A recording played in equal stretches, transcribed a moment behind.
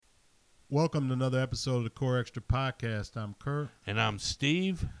Welcome to another episode of the Core Extra Podcast. I'm Kurt. And I'm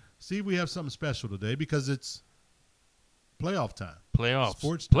Steve. Steve, we have something special today because it's playoff time. Playoffs.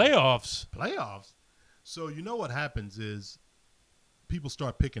 Sports time. Playoffs. So you know what happens is people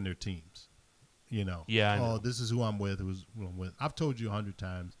start picking their teams. You know. Yeah, I know. This is who I'm with. Who I'm with. I've told you 100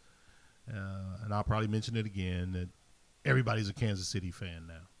 times, and I'll probably mention it again, that everybody's a Kansas City fan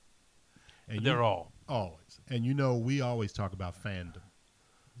now. And They're all. Always. And you know, we always talk about fandom,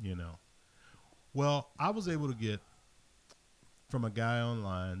 you know. Well, I was able to get from a guy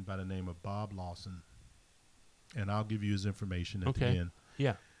online by the name of Bob Lawson, and I'll give you his information at the end.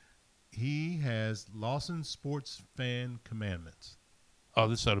 Yeah. He has Lawson Sports Fan Commandments. Oh,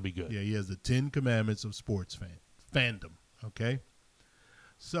 this ought to be good. Yeah, he has the 10 Commandments of sports fandom, okay?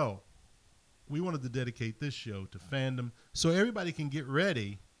 So we wanted to dedicate this show to fandom so everybody can get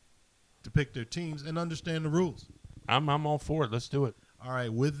ready to pick their teams and understand the rules. I'm all for it. Let's do it. All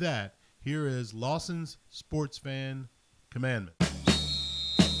right, with that, here is Lawson's Sports Fan Commandment.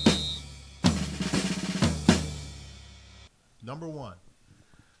 Number 1,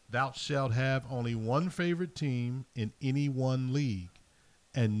 thou shalt have only one favorite team in any one league,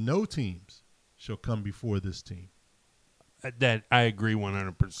 and no teams shall come before this team. That I agree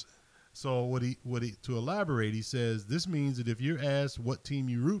 100%. So what he to elaborate, he says this means that if you're asked what team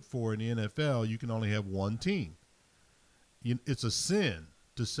you root for in the NFL, you can only have one team. It's a sin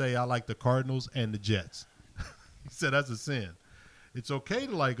to say I like the Cardinals and the Jets. He said that's a sin. It's okay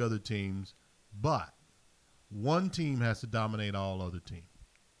to like other teams, but one team has to dominate all other teams.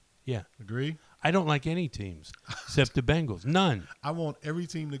 Yeah. Agree? I don't like any teams except the Bengals. None. I want every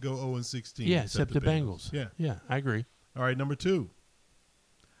team to go 0-16. Yeah, except the Bengals. Yeah, I agree. All right, number 2.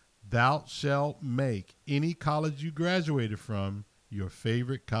 Thou shalt make any college you graduated from your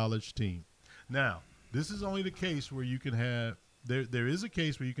favorite college team. Now, this is only the case where you can have there is a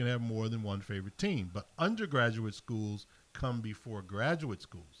case where you can have more than one favorite team, but undergraduate schools come before graduate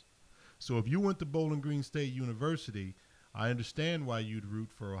schools. So if you went to Bowling Green State University, I understand why you'd root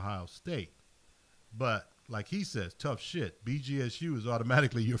for Ohio State. But like he says, tough shit. BGSU is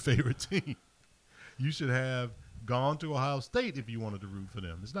automatically your favorite team. You should have gone to Ohio State if you wanted to root for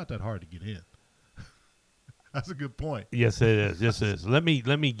them. It's not that hard to get in. That's a good point. Yes, it is. Yes, it is. Let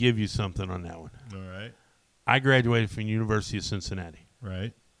me give you something on that one. All right. I graduated from University of Cincinnati.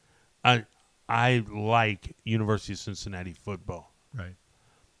 Right. I like University of Cincinnati football. Right.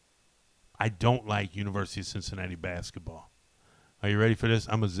 I don't like University of Cincinnati basketball. Are you ready for this?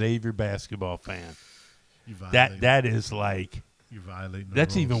 I'm a Xavier basketball fan. That is like you violate.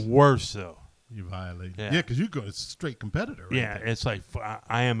 That's rules. even worse though. You violate. Yeah, because you go. It's a straight competitor. Right yeah, there. it's like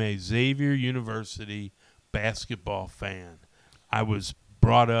I am a Xavier University basketball fan. I was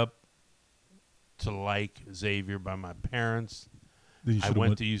brought up to like Xavier by my parents. I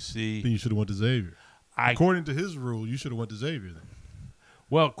went to UC. Then you should have went to Xavier. According to his rule, you should have went to Xavier then.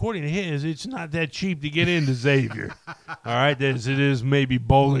 Well, according to his, it's not that cheap to get into Xavier. All right, as it is maybe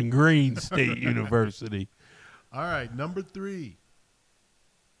Bowling Green State University. All right, number 3.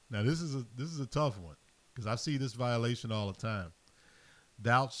 Now this is a tough one because I see this violation all the time.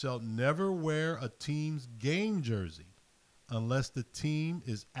 Thou shalt never wear a team's game jersey unless the team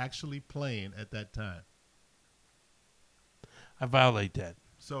is actually playing at that time. I violate that.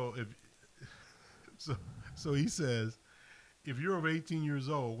 So so he says, if you're over 18 years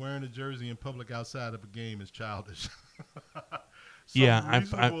old, wearing a jersey in public outside of a game is childish. Some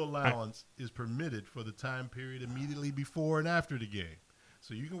reasonable allowance is permitted for the time period immediately before and after the game.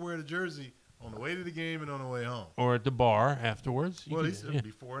 So you can wear the jersey on the way to the game and on the way home. Or at the bar afterwards. Well, he said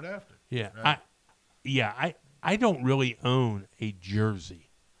before and after. Yeah. Right? I don't really own a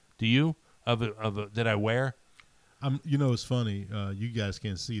jersey. Do you? Of a that I wear? It's funny. You guys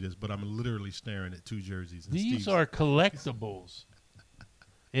can't see this, but I'm literally staring at 2 jerseys. These are collectibles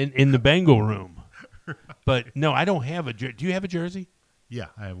in the Bengal room. But no, I don't have a jersey. Do you have a jersey? Yeah,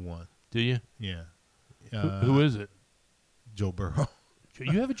 I have one. Do you? Yeah. Who is it? Joe Burrow.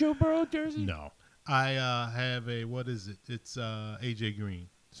 You have a Joe Burrow jersey? No. I have a, what is it? It's AJ Green.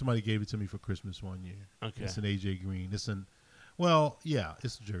 Somebody gave it to me for Christmas one year. Okay. It's an AJ Green. It's a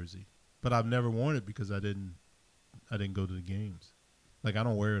jersey. But I've never worn it because I didn't go to the games. Like, I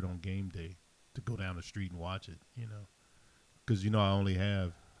don't wear it on game day to go down the street and watch it, Because, I only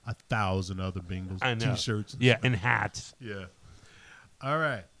have 1,000 other Bengals T-shirts. And and hats. Yeah. All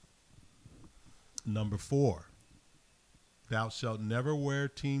right. Number 4. Thou shalt never wear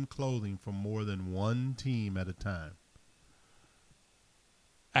team clothing for more than one team at a time.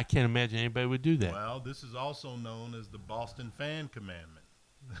 I can't imagine anybody would do that. Well, this is also known as the Boston Fan Commandment.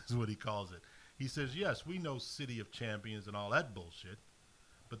 That's what he calls it. He says, yes, we know City of Champions and all that bullshit,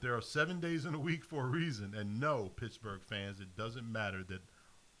 But there are 7 days in a week for a reason. And no, Pittsburgh fans, it doesn't matter that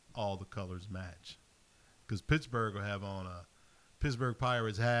all the colors match. Because Pittsburgh will have on a Pittsburgh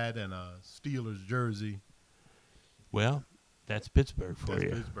Pirates hat and a Steelers jersey. Well, that's Pittsburgh for you.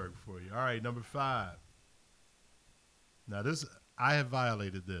 That's Pittsburgh for you. All right, number 5. Now, I have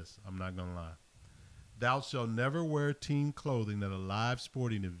violated this. I'm not going to lie. Thou shalt never wear team clothing at a live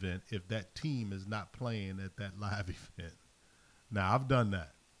sporting event if that team is not playing at that live event. Now, I've done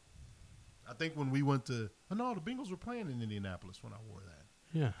that. I think when we went to – oh, no, the Bengals were playing in Indianapolis when I wore that.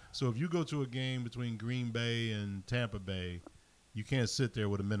 Yeah. So if you go to a game between Green Bay and Tampa Bay, you can't sit there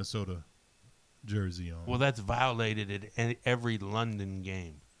with a Minnesota jersey on. Well, that's violated at every London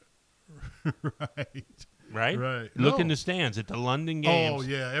game. Right. Right? Right. Look No. in the stands at the London games. Oh,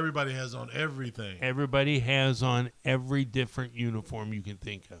 yeah. Everybody has on everything. Everybody has on every different uniform you can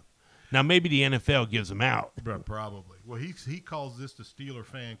think of. Now, maybe the NFL gives them out. Probably. Well, he calls this the Steeler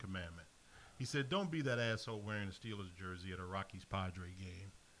fan commandment. He said, don't be that asshole wearing a Steelers jersey at a Rockies Padre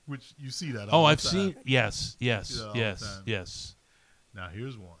game, which you see that all the I've time. seen. Yes. Now,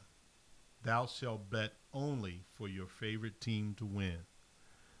 here's one. Thou shalt bet only for your favorite team to win.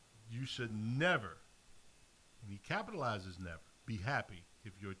 You should never, and he capitalizes never, be happy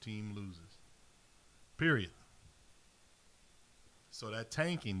if your team loses. Period. So that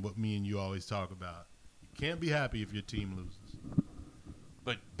tanking, what me and you always talk about, you can't be happy if your team loses.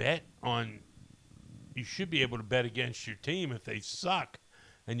 But bet on. You should be able to bet against your team if they suck,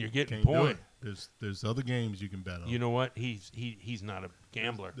 and you're getting points. There's other games you can bet on. You know what? He's not a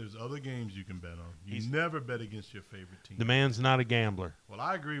gambler. There's other games you can bet on. You never bet against your favorite team. The man's not a gambler. Well,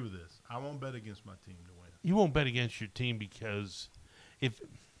 I agree with this. I won't bet against my team to win. You won't bet against your team because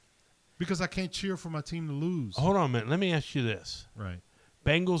I can't cheer for my team to lose. Hold on a minute. Let me ask you this. Right.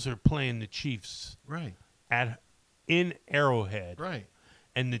 Bengals are playing the Chiefs. Right. In Arrowhead. Right.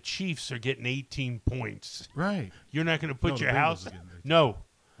 And the Chiefs are getting 18 points. Right. You're not going to put your the house. No.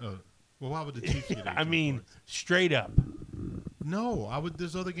 Well, why would the Chiefs get 18 I mean, points? straight up. No, I would.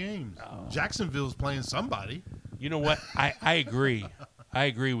 There's other games. Jacksonville's playing somebody. You know what? I agree. I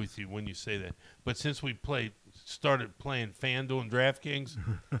agree with you when you say that. But since we started playing FanDuel and DraftKings,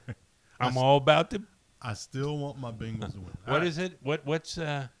 I'm all about them. I still want my Bengals to win. What is it? What's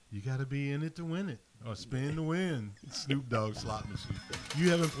You got to be in it to win it, or spin to win. Snoop Dogg slot machine. You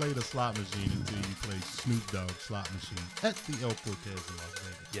haven't played a slot machine until you play Snoop Dogg slot machine at the El Cortez in Las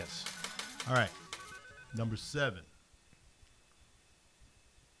Vegas. Yes. All right. Number 7.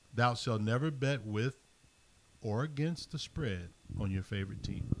 Thou shalt never bet with or against the spread on your favorite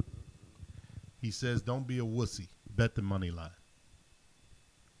team. He says, don't be a wussy. Bet the money line.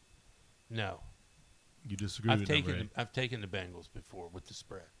 No. You disagree with that, I've taken the Bengals before with the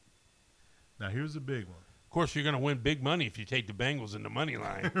spread. Now, here's a big one. Of course, you're going to win big money if you take the Bengals in the money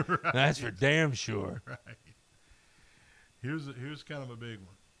line. Right. That's for damn sure. Right. Here's kind of a big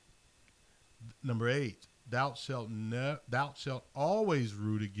one. Number 8. Thou shalt always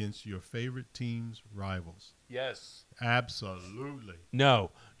root against your favorite team's rivals. Yes. Absolutely. No,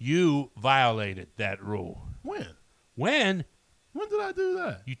 you violated that rule. When? When? When did I do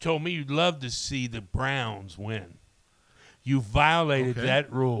that? You told me you'd love to see the Browns win. You violated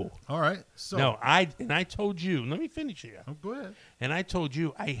that rule. All right. So no, I told you. Let me finish here. Oh, go ahead. And I told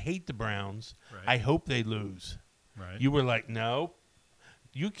you I hate the Browns. Right. I hope they lose. Right. You were like, no,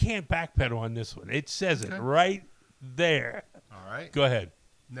 you can't backpedal on this one. It says it right there. All right. Go ahead.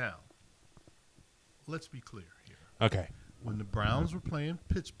 Now, let's be clear here. Okay. When the Browns were playing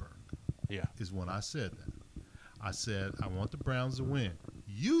Pittsburgh, Yeah. is when I said that. I said, I want the Browns to win.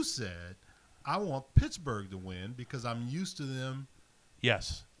 You said, I want Pittsburgh to win because I'm used to them.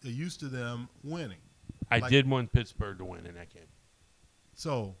 Yes. Used to them winning. I did want Pittsburgh to win in that game.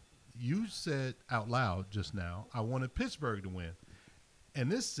 So you said out loud just now, I wanted Pittsburgh to win.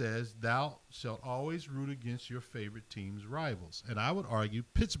 And this says, thou shalt always root against your favorite team's rivals. And I would argue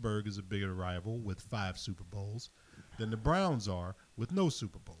Pittsburgh is a bigger rival with 5 Super Bowls than the Browns are with no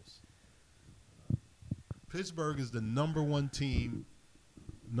Super Bowls. Pittsburgh is the number 1 team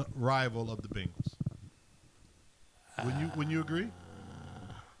rival of the Bengals. Wouldn't you agree?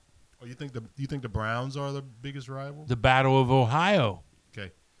 Or you think the Browns are the biggest rival? The Battle of Ohio.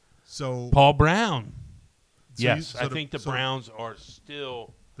 Okay. So Paul Brown. So yes, I think the Browns are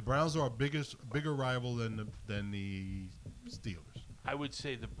still. The Browns are a bigger rival than the Steelers. I would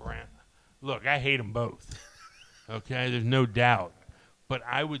say the Browns. Look, I hate them both. Okay, there's no doubt, but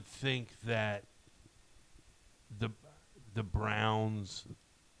I would think that the Browns,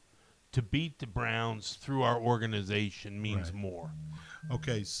 to beat the Browns through our organization means more.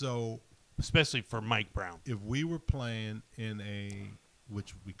 Okay, so especially for Mike Brown. If we were playing in a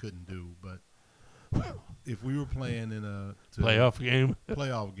which we couldn't do, but if we were playing in a playoff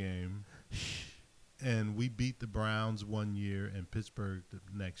game, and we beat the Browns one year and Pittsburgh the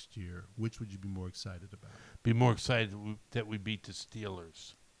next year, which would you be more excited about? Be more excited that we beat the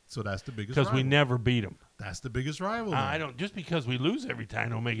Steelers. So that's the biggest because we never beat them. That's the biggest rival. I don't just because we lose every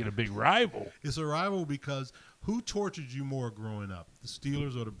time don't make it a big rival. It's a rival because who tortured you more growing up, the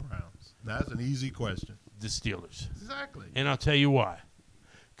Steelers or the Browns? That's an easy question. The Steelers. Exactly. And I'll tell you why.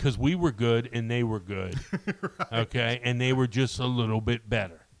 Because we were good and they were good. Right. Okay, and they were just a little bit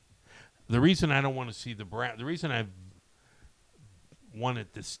better. The reason I don't want to see the Browns, the reason I wanted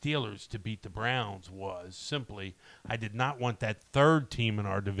the Steelers to beat the Browns was simply I did not want that third team in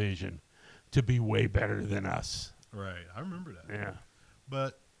our division to be way better than us. Right. I remember that. Yeah.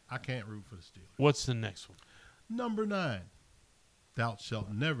 But I can't root for the Steelers. What's the next one? Number 9. Thou shalt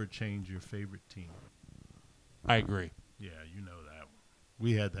never change your favorite team. I agree. Yeah, you know that one.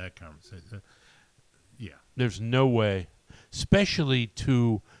 We had that conversation. Yeah. There's no way, especially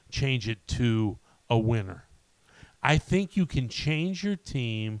to change it to a winner. I think you can change your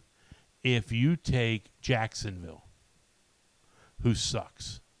team if you take Jacksonville, who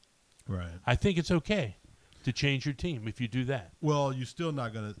sucks. Right. I think it's okay to change your team if you do that. Well, they're still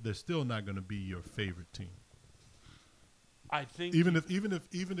not gonna be your favorite team. I think even if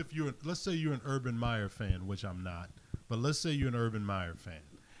you're, let's say you're an Urban Meyer fan, which I'm not, but let's say you're an Urban Meyer fan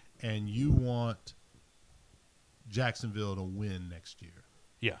and you want Jacksonville to win next year.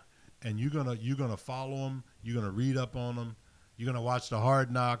 Yeah. And you're gonna follow them. You're gonna read up on them. You're gonna watch the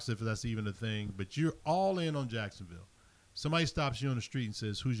Hard Knocks if that's even a thing. But you're all in on Jacksonville. Somebody stops you on the street and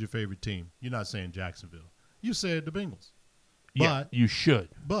says, "Who's your favorite team?" You're not saying Jacksonville. You said the Bengals. Yeah, you should.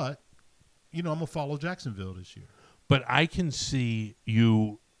 But I'm gonna follow Jacksonville this year. But I can see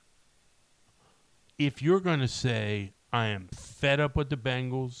you if you're gonna say, "I am fed up with the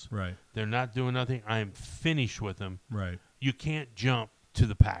Bengals. Right. They're not doing nothing. I am finished with them." Right. You can't jump to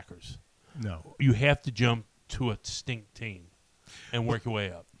the Packers. No. You have to jump to a stink team and work your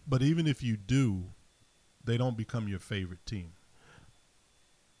way up. But even if you do, they don't become your favorite team.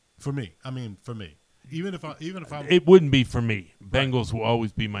 For me. Even if I'm It wouldn't be for me. Bengals will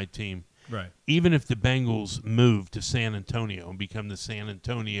always be my team. Right. Even if the Bengals move to San Antonio and become the San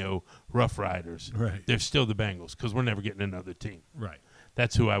Antonio Rough Riders, right, they're still the Bengals because we're never getting another team. Right.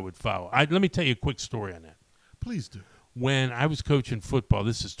 That's who I would follow. Let me tell you a quick story on that. Please do. When I was coaching football,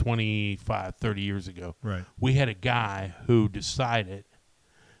 this is 25, 30 years ago, right, we had a guy who decided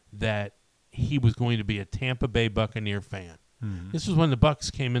that he was going to be a Tampa Bay Buccaneer fan. Mm-hmm. This was when the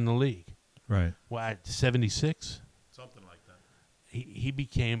Bucs came in the league. Right. What, 76? Something like that. He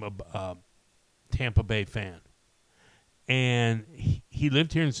became a Tampa Bay fan. And he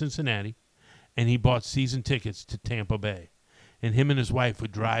lived here in Cincinnati, and he bought season tickets to Tampa Bay. And him and his wife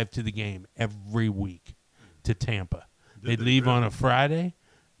would drive to the game every week to Tampa. They'd leave on a Friday.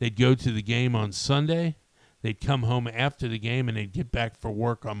 They'd go to the game on Sunday. They'd come home after the game, and they'd get back for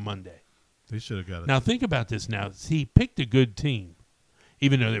work on Monday. They should have got it. Now, think about this now. He picked a good team,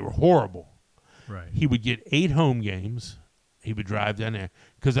 even though they were horrible. Right. He would get 8 home games. He would drive down there.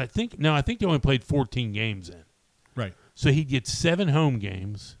 Because I think they only played 14 games then. Right. So he'd get 7 home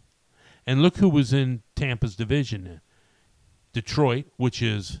games. And look who was in Tampa's division then. Detroit, which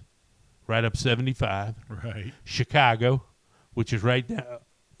is right up 75. Right. Chicago, which is right down,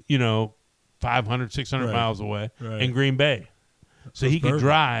 500, 600 right. miles away. Right. And Green Bay. So That's he could perfect.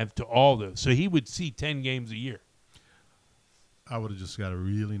 drive to all those. So he would see 10 games a year. I would have just got a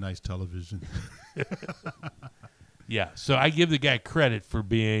really nice television. Yeah. So I give the guy credit for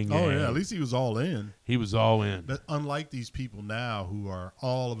being. At least he was all in. He was all in. But unlike these people now who are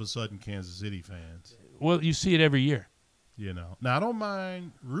all of a sudden Kansas City fans. Well, you see it every year. Now I don't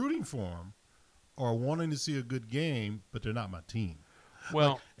mind rooting for them or wanting to see a good game, but they're not my team.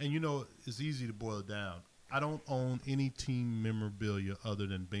 Well, and it's easy to boil it down. I don't own any team memorabilia other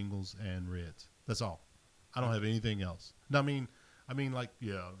than Bengals and Reds. That's all. I don't have anything else. No, I mean,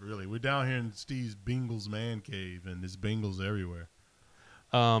 really, we're down here in Steve's Bengals man cave, and there's Bengals everywhere.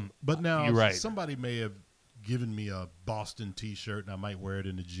 But now, you're right. Somebody may have given me a Boston T-shirt, and I might wear it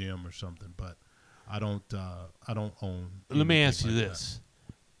in the gym or something. But I don't own. Let me ask you this: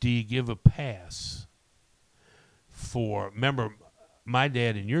 do you give a pass for? Remember, my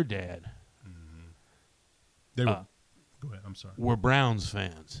dad and your dad. They were. Go ahead. I'm sorry. We're Browns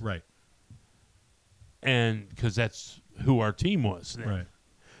fans, right? And because that's who our team was, then. Right?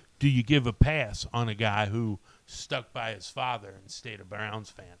 Do you give a pass on a guy who stuck by his father and stayed a Browns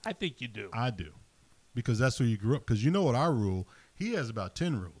fan? I think you do. I do, because that's where you grew up. Because what our rule? He has about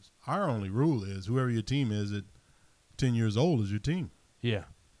 10 rules. Our only rule is whoever your team is at 10 years old is your team. Yeah.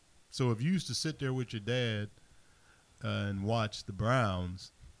 So if you used to sit there with your dad and watch the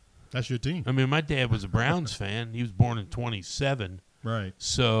Browns, that's your team. I mean, my dad was a Browns fan. He was born in 27. Right.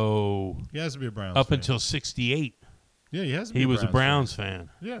 So he has to be a Browns up fan. until 68. Yeah, he has to be he a was Browns a Browns fan.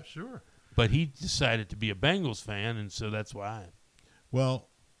 Yeah, sure. But he decided to be a Bengals fan, and so that's why. Well,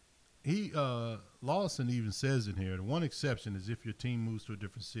 Lawson even says in here, the one exception is if your team moves to a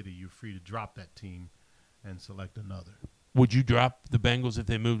different city, you're free to drop that team and select another. Would you drop the Bengals if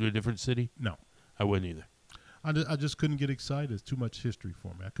they moved to a different city? No. I wouldn't either. I just couldn't get excited. It's too much history for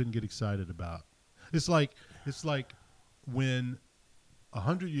me. I couldn't get excited about. It's like when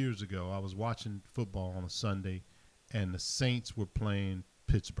 100 years ago I was watching football on a Sunday and the Saints were playing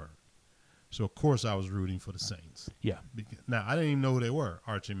Pittsburgh. So of course I was rooting for the Saints. Yeah. Now I didn't even know who they were,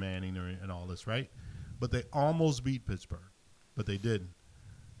 Archie Manning and all this, right? But they almost beat Pittsburgh, but they didn't.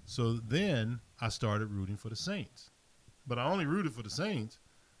 So then I started rooting for the Saints. But I only rooted for the Saints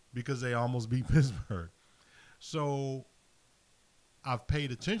because they almost beat Pittsburgh. So I've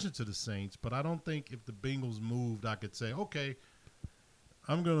paid attention to the Saints, but I don't think if the Bengals moved, I could say, okay,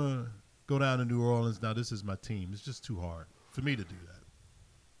 I'm going to go down to New Orleans. Now this is my team. It's just too hard for me to do that.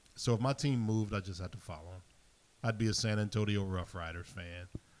 So if my team moved, I just had to follow them. I'd be a San Antonio Roughriders fan,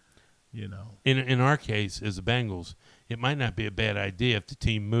 you know. In our case, as the Bengals, it might not be a bad idea if the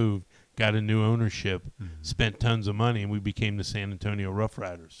team moved, got a new ownership, spent tons of money, and we became the San Antonio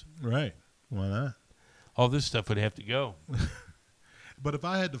Roughriders. Right. Why not? All this stuff would have to go. But if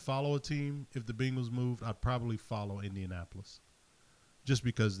I had to follow a team, if the Bengals moved, I'd probably follow Indianapolis just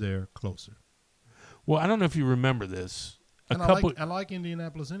because they're closer. Well, I don't know if you remember this. I like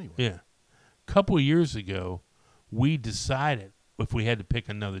Indianapolis anyway. Yeah. A couple of years ago, we decided if we had to pick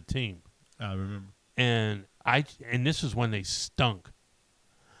another team. I remember. And this is when they stunk.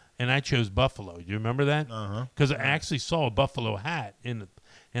 And I chose Buffalo. Do you remember that? Uh-huh. Because I actually saw a Buffalo hat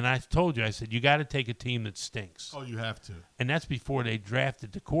and I told you, I said, you got to take a team that stinks. Oh, you have to. And that's before they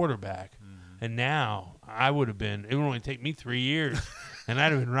drafted the quarterback. Mm-hmm. And now it would only take me 3 years, and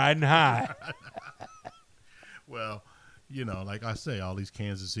I'd have been riding high. Well, you know, like I say, all these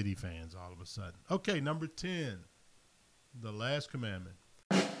Kansas City fans all of a sudden. Okay, number 10, the last commandment.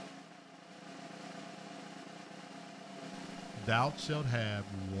 Thou shalt have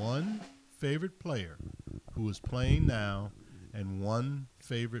one favorite player who is playing now and one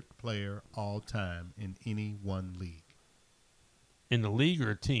favorite player all time in any one league. In the league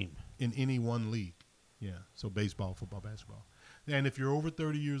or a team? In any one league. Yeah, so baseball, football, basketball. And if you're over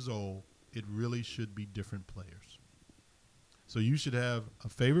 30 years old, it really should be different players. So you should have a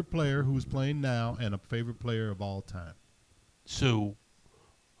favorite player who's playing now and a favorite player of all time. So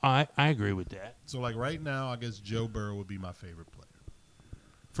I agree with that. So like right now, I guess Joe Burrow would be my favorite player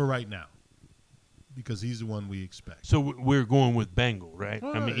for right now because he's the one we expect. So we're going with Bengal, right?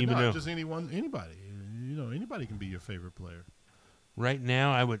 Well, I mean, even though just anybody. You know, anybody can be your favorite player. Right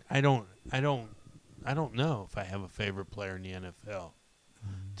now, I don't know if I have a favorite player in the NFL. To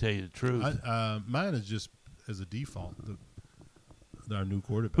tell you the truth, mine is just as a default our new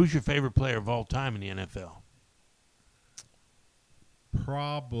quarterback. Who's your favorite player of all time in the NFL?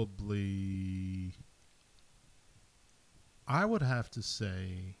 Probably, I would have to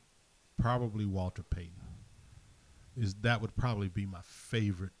say, probably Walter Payton. That would probably be my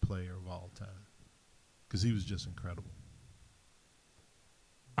favorite player of all time because he was just incredible.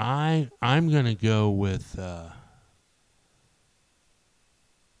 I'm gonna go with I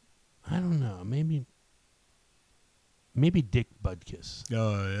don't know, maybe Dick Butkus.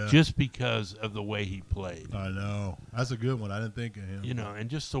 Oh yeah, just because of the way he played. I know, that's a good one. I didn't think of him. You know, and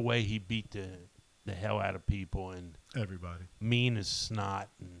just the way he beat the hell out of people and everybody, mean as snot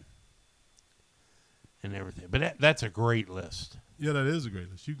and everything. But that's a great list. Yeah, that is a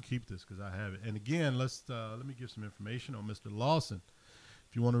great list. You can keep this because I have it. And again, let me give some information on Mr. Lawson.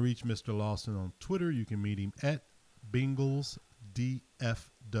 If you want to reach Mr. Lawson on Twitter, you can meet him at Bengals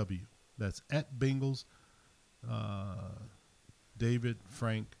DFW. That's at Bengals David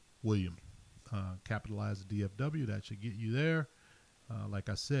Frank William. Capitalize the DFW. That should get you there. Like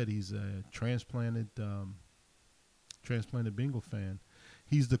I said, he's a transplanted Bengal fan.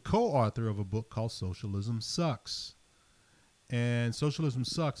 He's the co-author of a book called Socialism Sucks. And Socialism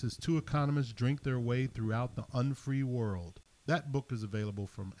Sucks is two economists drink their way throughout the unfree world. That book is available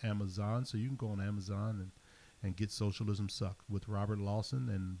from Amazon, so you can go on Amazon and get Socialism Sucks with Robert Lawson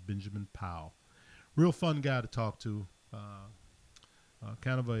and Benjamin Powell. Real fun guy to talk to.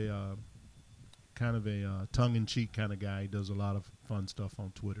 Kind of a tongue-in-cheek kind of guy. He does a lot of fun stuff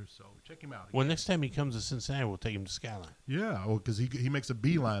on Twitter, so check him out. Well, next time he comes to Cincinnati, we'll take him to Skyline. Yeah, well, because he makes a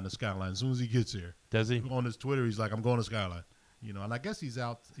beeline to Skyline as soon as he gets here. Does he? On his Twitter, he's like, I'm going to Skyline. You know, and I guess he's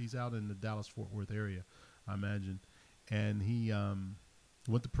out in the Dallas-Fort Worth area, I imagine. And he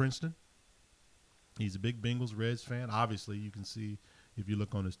went to Princeton. He's a big Bengals Reds fan. Obviously, you can see if you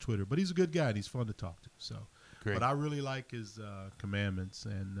look on his Twitter. But he's a good guy, and he's fun to talk to. So, Great. But I really like his commandments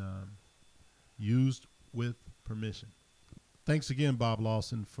and used with permission. Thanks again, Bob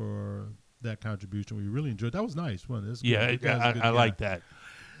Lawson, for that contribution. We really enjoyed it. That was nice, wasn't it? Yeah, I like that.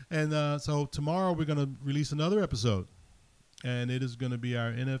 And so tomorrow we're going to release another episode, and it is going to be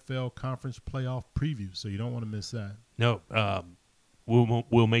our NFL Conference Playoff preview, so you don't want to miss that. No,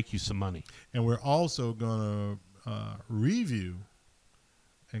 we'll make you some money. And we're also going to review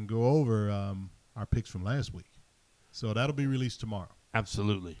and go over our picks from last week. So that'll be released tomorrow.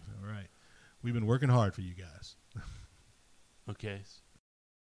 Absolutely. All right. We've been working hard for you guys. Okay.